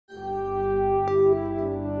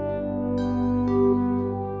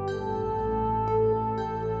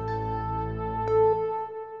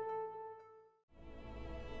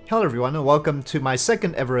Hello everyone and welcome to my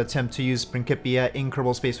second ever attempt to use Principia in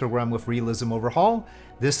Kerbal Space Program with Realism Overhaul.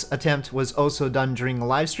 This attempt was also done during a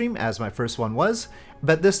live stream, as my first one was,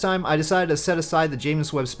 but this time I decided to set aside the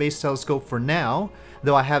James Webb Space Telescope for now,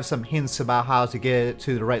 though I have some hints about how to get it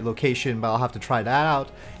to the right location, but I'll have to try that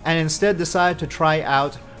out, and instead decided to try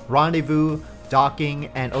out Rendezvous, docking,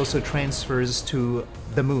 and also transfers to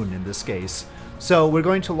the moon in this case. So we're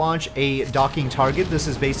going to launch a docking target. This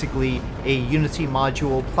is basically a Unity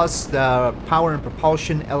module plus the power and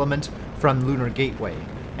propulsion element from Lunar Gateway.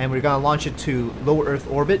 And we're going to launch it to low Earth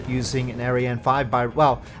orbit using an Ariane 5 by,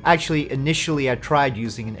 well, actually initially I tried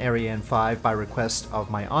using an Ariane 5 by request of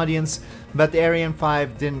my audience, but the Ariane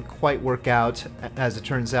 5 didn't quite work out as it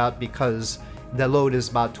turns out because the load is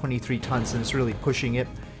about 23 tons and it's really pushing it,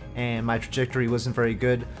 and my trajectory wasn't very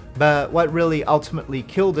good. But what really ultimately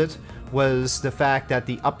killed it was the fact that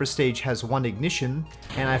the upper stage has one ignition,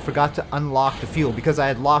 and I forgot to unlock the fuel because I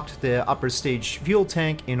had locked the upper stage fuel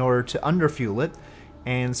tank in order to underfuel it,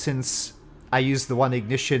 and since I used the one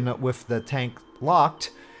ignition with the tank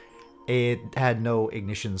locked, it had no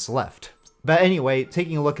ignitions left. But anyway,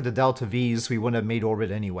 taking a look at the Delta V's, we wouldn't have made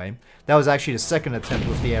orbit anyway. That was actually the second attempt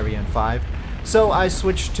with the Ariane 5. So I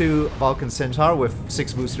switched to Vulcan Centaur with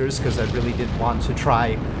 6 boosters because I really didn't want to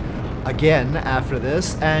try again after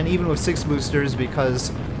this, and even with 6 boosters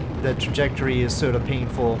because the trajectory is sort of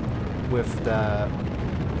painful with the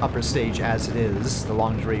upper stage as it is, the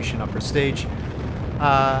long duration upper stage.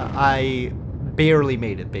 I barely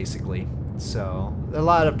made it basically, so a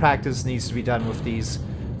lot of practice needs to be done with these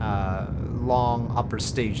long upper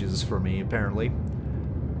stages for me apparently.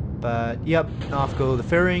 But yep, off go the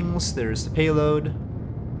fairings, there's the payload,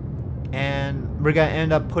 and we're gonna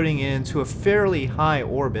end up putting it into a fairly high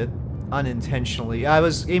orbit unintentionally. I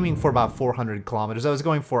was aiming for about 400 kilometers. I was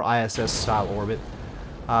going for ISS style orbit,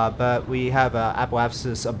 but we have an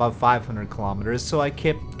apoapsis above 500 kilometers, so I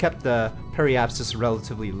kept the periapsis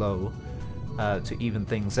relatively low to even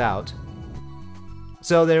things out.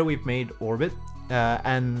 So there we've made orbit,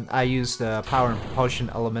 and I used the power and propulsion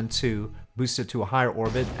element to boost it to a higher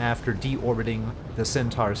orbit after deorbiting the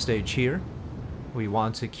Centaur stage here. We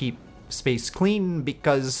want to keep space clean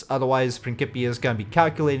because otherwise Principia is going to be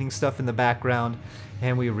calculating stuff in the background,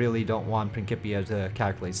 and we really don't want Principia to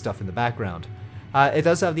calculate stuff in the background. It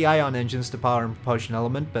does have the ion engines to power and propulsion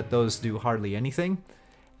element, but those do hardly anything.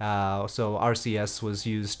 So RCS was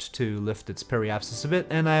used to lift its periapsis a bit,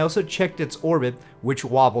 and I also checked its orbit, which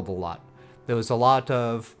wobbled a lot. There was a lot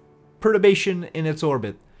of perturbation in its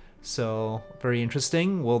orbit, so very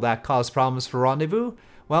interesting. Will that cause problems for Rendezvous?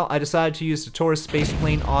 Well, I decided to use the Taurus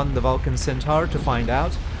spaceplane on the Vulcan Centaur to find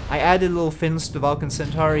out. I added little fins to Vulcan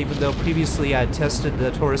Centaur, even though previously I had tested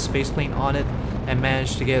the Taurus spaceplane on it and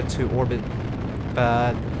managed to get it to orbit.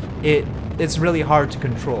 But it's really hard to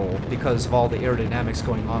control because of all the aerodynamics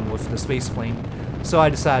going on with the spaceplane. So I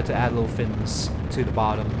decided to add little fins to the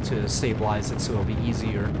bottom to stabilize it so it'll be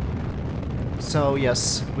easier. So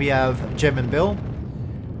yes, we have Jem and Bill,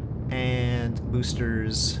 and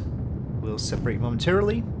boosters will separate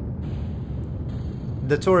momentarily.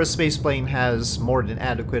 The Taurus spaceplane has more than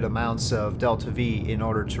adequate amounts of Delta V in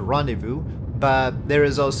order to rendezvous, but there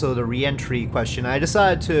is also the re-entry question. I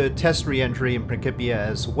decided to test re-entry in Principia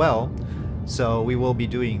as well, so we will be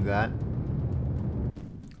doing that.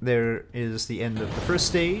 There is the end of the first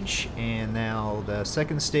stage, and now the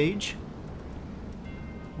second stage,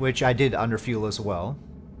 which I did underfuel as well.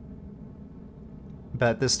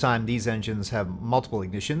 But this time these engines have multiple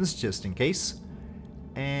ignitions just in case,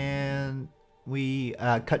 and we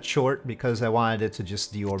cut short because I wanted it to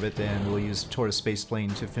just deorbit, and we'll use the Taurus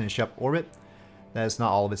spaceplane to finish up orbit. That is not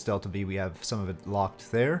all of its Delta V, we have some of it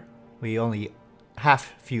locked there. We only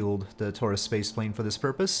half fueled the Taurus spaceplane for this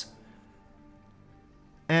purpose,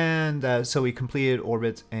 and so we completed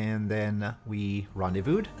orbit and then we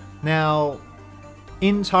rendezvoused. Now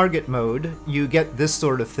in target mode, you get this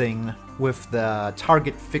sort of thing with the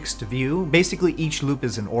target fixed view. Basically, each loop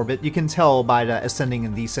is in orbit. You can tell by the ascending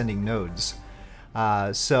and descending nodes.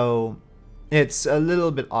 So it's a little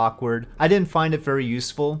bit awkward. I didn't find it very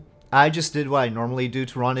useful. I just did what I normally do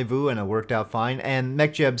to rendezvous, and it worked out fine. And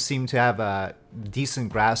MechJeb seemed to have a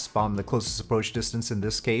decent grasp on the closest approach distance in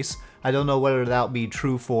this case. I don't know whether that'll be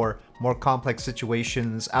true for more complex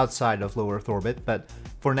situations outside of low Earth orbit, but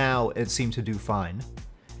for now it seemed to do fine,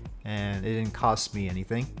 and it didn't cost me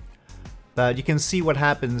anything. But you can see what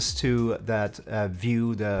happens to that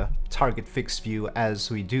view, the target fixed view, as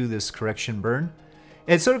we do this correction burn.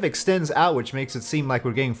 It sort of extends out, which makes it seem like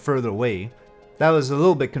we're getting further away. That was a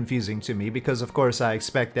little bit confusing to me because of course I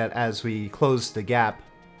expect that as we close the gap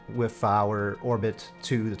with our orbit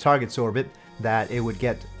to the target's orbit, that it would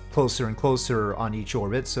get closer and closer on each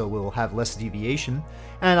orbit, so we'll have less deviation,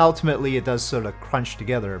 and ultimately it does sort of crunch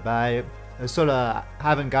together, but I sort of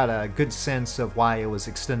haven't got a good sense of why it was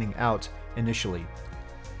extending out initially.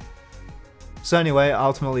 So anyway,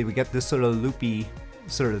 ultimately we get this sort of loopy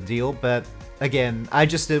sort of deal, but again, I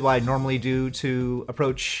just did what I normally do to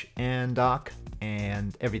approach and dock,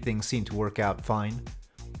 and everything seemed to work out fine.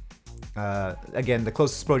 Again, the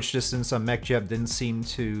closest approach distance on MechJeb didn't seem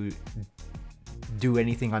to do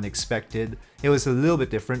anything unexpected. It was a little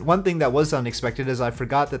bit different. One thing that was unexpected is I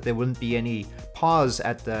forgot that there wouldn't be any pause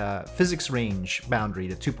at the physics range boundary,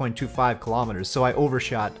 the 2.25 kilometers, so I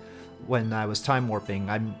overshot when I was time warping.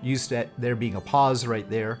 I'm used to there being a pause right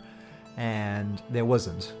there, and there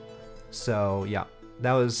wasn't. So yeah,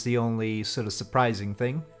 that was the only sort of surprising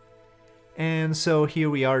thing. And so here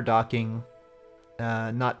we are docking,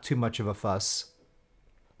 not too much of a fuss.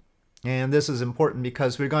 And this is important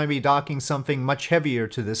because we're going to be docking something much heavier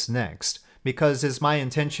to this next, because it's my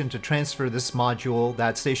intention to transfer this module,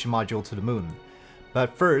 that station module, to the moon.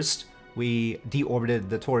 But first, we deorbited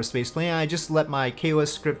the Taurus spaceplane, and I just let my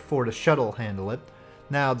KOS script for the shuttle handle it.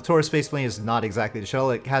 Now, the Taurus spaceplane is not exactly the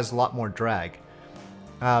shuttle, it has a lot more drag.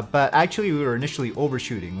 But actually we were initially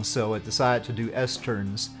overshooting, so it decided to do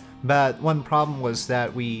S-turns. But one problem was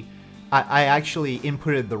that I actually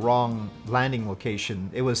inputted the wrong landing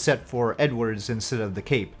location. It was set for Edwards instead of the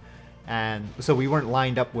Cape, and so we weren't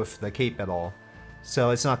lined up with the Cape at all.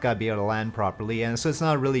 So it's not going to be able to land properly, and so it's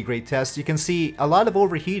not a really great test. You can see a lot of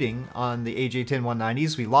overheating on the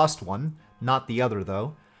AJ-10-190s. We lost one, not the other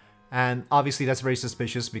though. And obviously that's very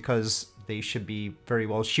suspicious because they should be very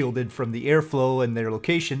well shielded from the airflow and their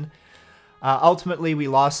location. Ultimately, we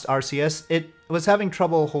lost RCS. It was having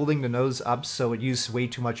trouble holding the nose up, so it used way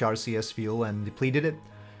too much RCS fuel and depleted it.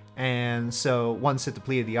 And so once it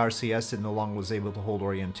depleted the RCS, it no longer was able to hold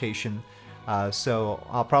orientation. So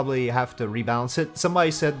I'll probably have to rebalance it.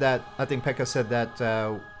 Somebody said that, I think Pekka said that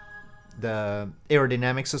the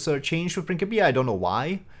aerodynamics has sort of changed with Principia. I don't know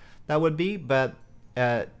why that would be, but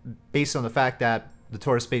based on the fact that the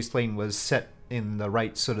Taurus spaceplane was set in the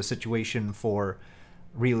right sort of situation for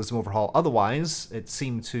realism overhaul. Otherwise, it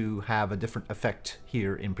seemed to have a different effect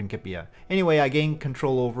here in Principia. Anyway, I gained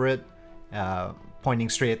control over it, pointing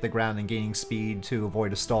straight at the ground and gaining speed to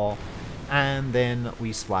avoid a stall, and then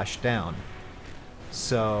we splashed down.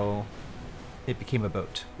 So it became a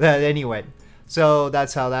boat. Anyway, so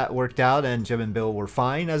that's how that worked out, and Jim and Bill were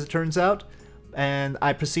fine, as it turns out. And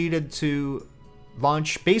I proceeded to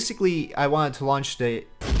launch, basically I wanted to launch the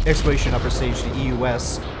exploration upper stage, the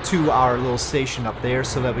EUS, to our little station up there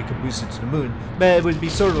so that we could boost it to the moon. But it would be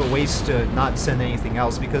sort of a waste to not send anything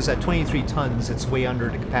else, because at 23 tons it's way under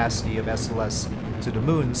the capacity of SLS to the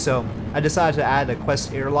moon. So I decided to add a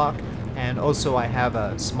Quest airlock, and also I have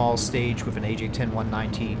a small stage with an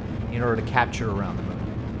AJ-10-190 in order to capture around the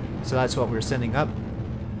moon. So that's what we're sending up.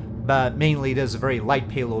 But mainly it is a very light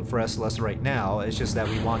payload for SLS right now. It's just that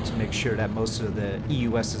we want to make sure that most of the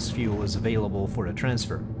EUS's fuel is available for the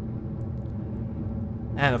transfer.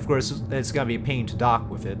 And of course, it's going to be a pain to dock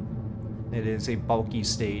with it. It is a bulky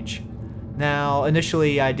stage. Now,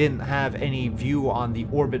 initially I didn't have any view on the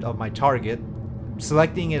orbit of my target.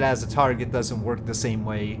 Selecting it as a target doesn't work the same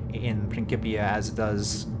way in Principia as it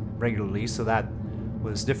does regularly, so that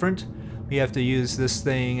was different. We have to use this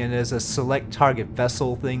thing, and there's a select target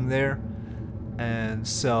vessel thing there, and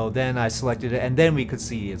so then I selected it, and then we could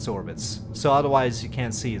see its orbits. So otherwise you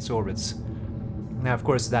can't see its orbits. Now of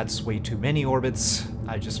course that's way too many orbits.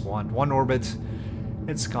 I just want one orbit.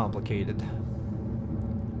 It's complicated.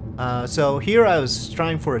 So here I was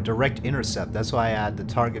trying for a direct intercept. That's why I had the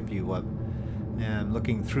target view up and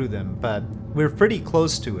looking through them, but we're pretty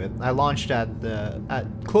close to it. I launched at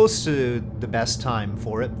close to the best time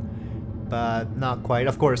for it, but not quite.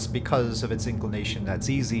 Of course, because of its inclination, that's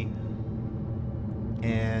easy.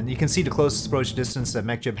 And you can see the closest approach distance that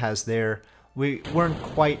MechJeb has there. We weren't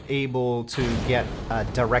quite able to get a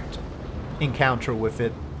direct encounter with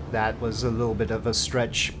it. That was a little bit of a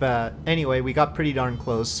stretch, but anyway, we got pretty darn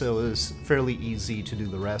close, so it was fairly easy to do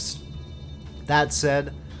the rest. That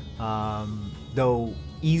said, though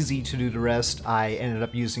easy to do the rest, I ended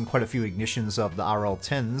up using quite a few ignitions of the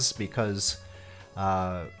RL-10s because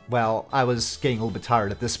well, I was getting a little bit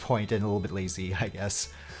tired at this point and a little bit lazy, I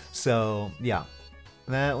guess. So yeah,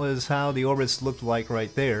 that was how the orbits looked like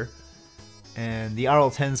right there. And the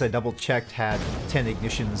RL-10s I double checked had 10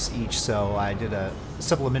 ignitions each, so I did a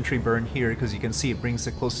supplementary burn here because you can see it brings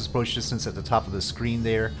the closest approach distance at the top of the screen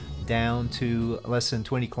there down to less than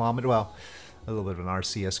 20 kilometers. Well, a little bit of an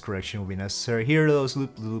RCS correction will be necessary. Here are those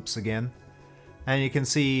loops again. And you can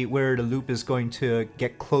see where the loop is going to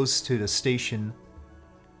get close to the station.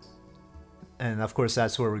 And of course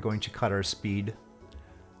that's where we're going to cut our speed.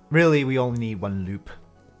 Really, we only need one loop.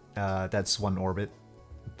 That's one orbit.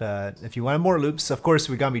 But if you want more loops, of course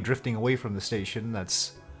we're gonna be drifting away from the station.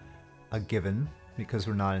 That's a given, because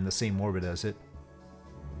we're not in the same orbit as it.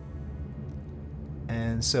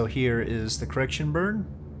 And so here is the correction burn.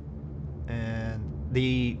 And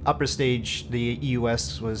the upper stage, the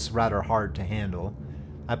EUS, was rather hard to handle.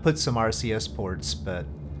 I put some RCS ports, but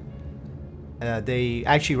they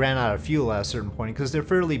actually ran out of fuel at a certain point because they're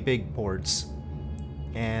fairly big ports.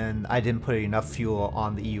 And I didn't put enough fuel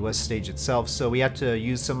on the EUS stage itself, so we had to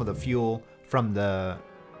use some of the fuel from the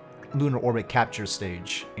lunar orbit capture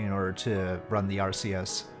stage in order to run the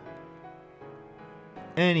RCS.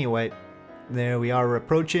 Anyway, there we are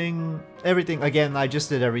approaching everything. Again, I just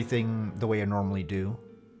did everything the way I normally do.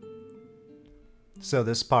 So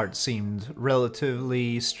this part seemed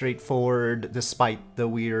relatively straightforward despite the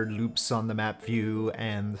weird loops on the map view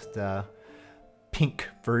and the pink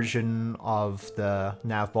version of the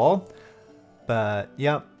nav ball. But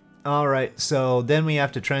yep. Alright, so then we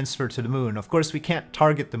have to transfer to the moon. Of course we can't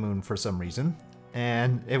target the moon for some reason,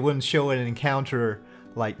 and it wouldn't show an encounter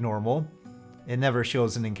like normal. It never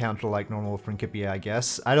shows an encounter like normal with Principia, I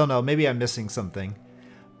guess. I don't know, maybe I'm missing something.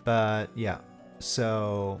 But yeah,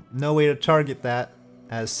 so no way to target that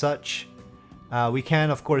as such. We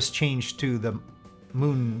can of course change to the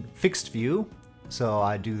moon fixed view, so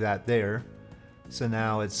I do that there. So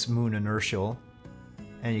now it's moon inertial,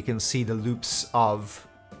 and you can see the loops of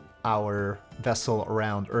our vessel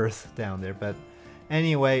around Earth down there. But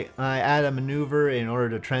anyway, I add a maneuver in order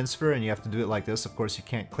to transfer, and you have to do it like this. Of course, you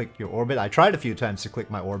can't click your orbit. I tried a few times to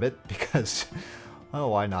click my orbit because, oh,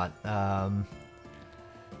 why not?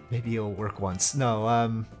 Maybe it'll work once.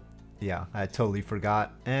 No, yeah, I totally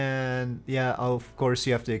forgot. And yeah, of course,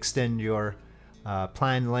 you have to extend your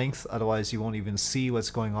plan length, otherwise you won't even see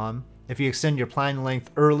what's going on. If you extend your plan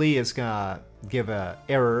length early, it's gonna give an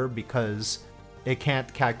error because it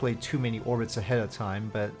can't calculate too many orbits ahead of time,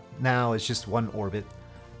 but now it's just one orbit,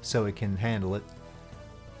 so it can handle it.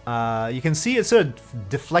 You can see it's sort of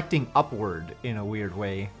deflecting upward in a weird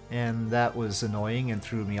way, and that was annoying and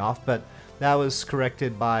threw me off, but that was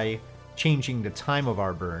corrected by changing the time of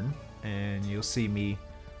our burn, and you'll see me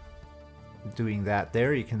doing that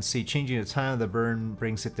there. You can see changing the time of the burn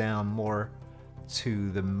brings it down more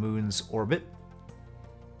to the moon's orbit.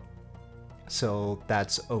 So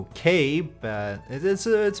that's okay, but it's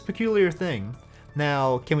a peculiar thing.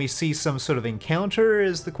 Now, can we see some sort of encounter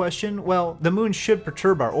is the question? Well, the moon should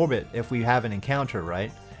perturb our orbit if we have an encounter,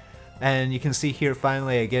 right? And you can see here,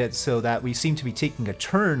 finally I get it so that we seem to be taking a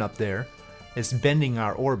turn up there. It's bending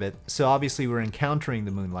our orbit, so obviously we're encountering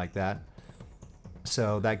the moon like that.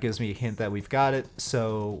 So that gives me a hint that we've got it,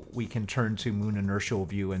 so we can turn to moon inertial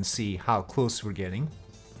view and see how close we're getting,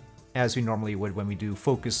 as we normally would when we do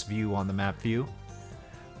focus view on the map view.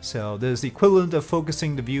 So there's the equivalent of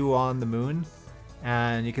focusing the view on the moon,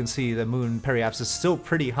 and you can see the moon periapsis is still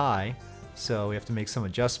pretty high, so we have to make some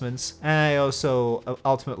adjustments. And I also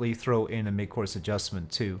ultimately throw in a mid-course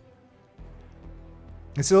adjustment too.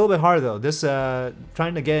 It's a little bit hard though. This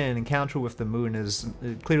trying to get an encounter with the moon is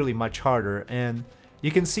clearly much harder, and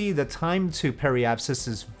you can see the time to periapsis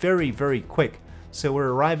is very, very quick. So we're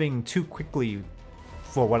arriving too quickly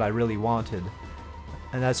for what I really wanted.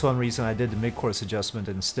 And that's one reason I did the mid-course adjustment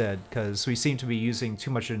instead, because we seem to be using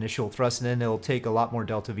too much initial thrust, and then it'll take a lot more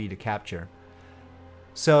delta V to capture.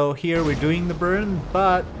 So here we're doing the burn,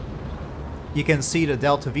 but you can see the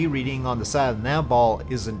delta V reading on the side of the nav ball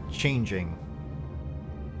isn't changing.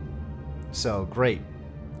 So great.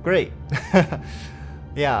 Great.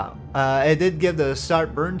 Yeah, it did give the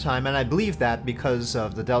start burn time, and I believe that because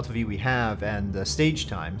of the delta V we have and the stage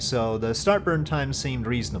time. So the start burn time seemed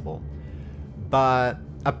reasonable. But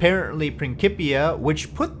apparently Principia,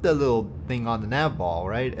 which put the little thing on the nav ball,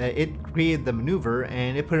 right? It created the maneuver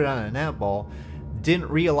and it put it on a nav ball, didn't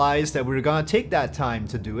realize that we were going to take that time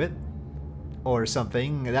to do it or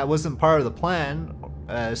something. That wasn't part of the plan.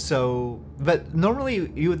 But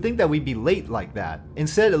normally you would think that we'd be late like that.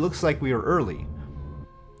 Instead, it looks like we were early.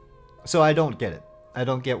 So I don't get it. I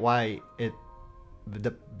don't get why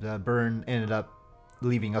the burn ended up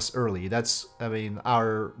leaving us early. That's, I mean,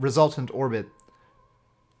 our resultant orbit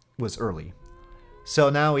was early. So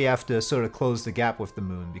now we have to sort of close the gap with the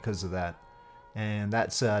moon because of that. And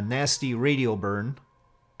that's a nasty radial burn.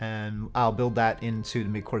 And I'll build that into the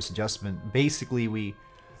mid-course adjustment. Basically, we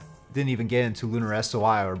didn't even get into lunar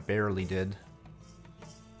SOI, or barely did.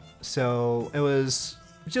 So it was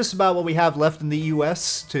just about what we have left in the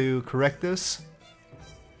US to correct this.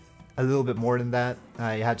 A little bit more than that.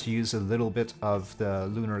 I had to use a little bit of the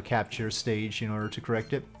lunar capture stage in order to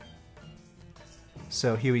correct it.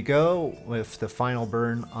 So here we go with the final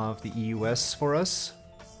burn of the EUS for us.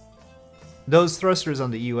 Those thrusters on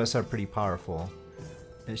the EUS are pretty powerful.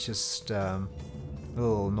 It's just a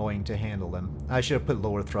little annoying to handle them. I should have put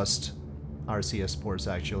lower thrust RCS ports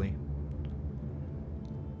actually.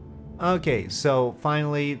 Okay, so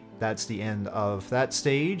finally that's the end of that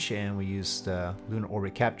stage, and we used the lunar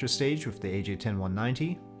orbit capture stage with the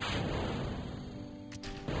AJ-10190.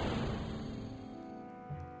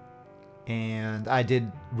 And I did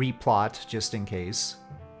replot just in case.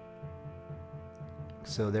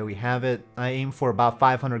 So there we have it. I aim for about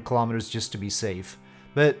 500 kilometers just to be safe.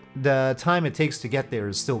 But the time it takes to get there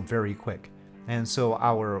is still very quick. And so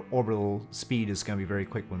our orbital speed is going to be very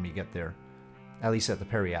quick when we get there. At least at the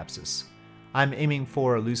periapsis. I'm aiming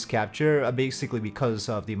for a loose capture, basically because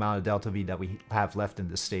of the amount of delta V that we have left in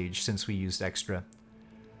this stage since we used extra.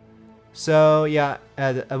 So yeah,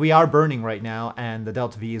 we are burning right now, and the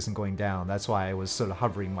delta V isn't going down. That's why I was sort of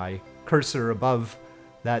hovering my cursor above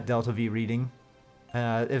that delta V reading.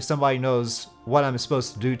 If somebody knows what I'm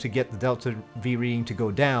supposed to do to get the delta V reading to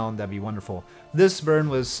go down, that'd be wonderful. This burn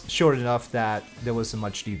was short enough that there wasn't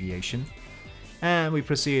much deviation. And we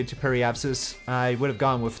proceeded to periapsis. I would have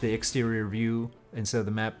gone with the exterior view instead of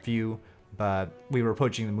the map view, but we were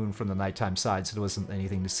approaching the moon from the nighttime side, so there wasn't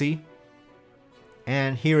anything to see.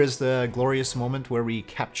 And here is the glorious moment where we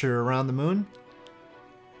capture around the moon.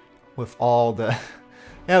 With all the...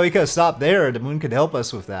 yeah, we could have stopped there. The moon could help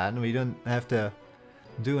us with that, and we didn't have to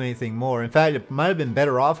do anything more. In fact, it might have been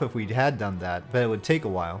better off if we had done that, but it would take a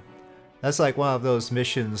while. That's like one of those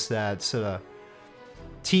missions that sort of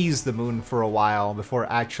tease the moon for a while before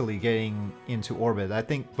actually getting into orbit. I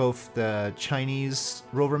think both the Chinese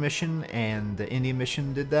rover mission and the Indian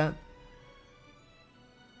mission did that.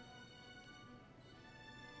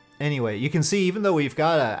 Anyway, you can see even though we've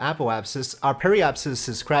got an apoapsis, our periapsis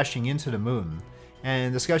is crashing into the moon.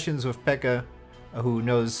 And discussions with Pekka, who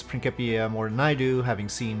knows Principia more than I do, having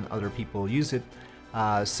seen other people use it,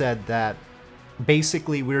 said that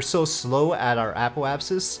basically we're so slow at our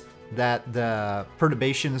apoapsis that the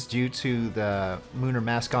perturbations due to the lunar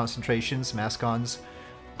mass concentrations, mascons,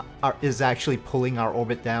 is actually pulling our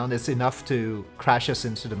orbit down. It's enough to crash us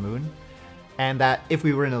into the moon. And that if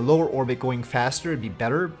we were in a lower orbit going faster, it'd be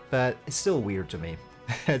better, but it's still weird to me.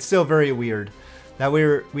 It's still very weird that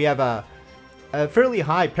we have a fairly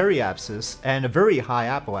high periapsis and a very high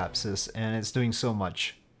apoapsis, and it's doing so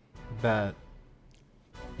much. But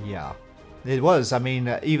yeah, it was. I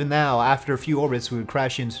mean, even now, after a few orbits, we would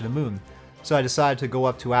crash into the moon. So I decided to go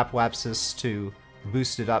up to apoapsis to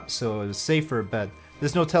boost it up so it was safer, but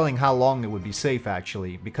there's no telling how long it would be safe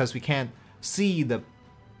actually, because we can't see the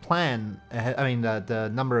plan ahead, I mean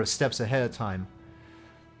the number of steps ahead of time.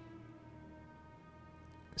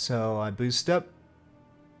 So I boost up,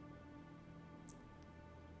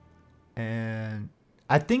 and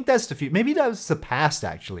I think that's the future. Maybe that's the past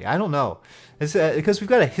actually. I don't know. It's because we've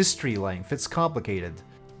got a history length. It's complicated.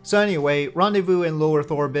 So anyway, rendezvous in low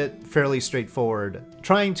Earth orbit, fairly straightforward.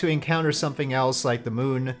 Trying to encounter something else like the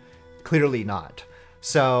moon, clearly not.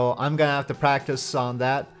 So I'm gonna have to practice on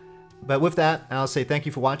that. But with that, I'll say thank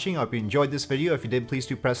you for watching. I hope you enjoyed this video. If you did, please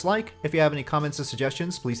do press like. If you have any comments or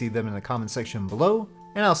suggestions, please leave them in the comment section below,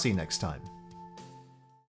 and I'll see you next time.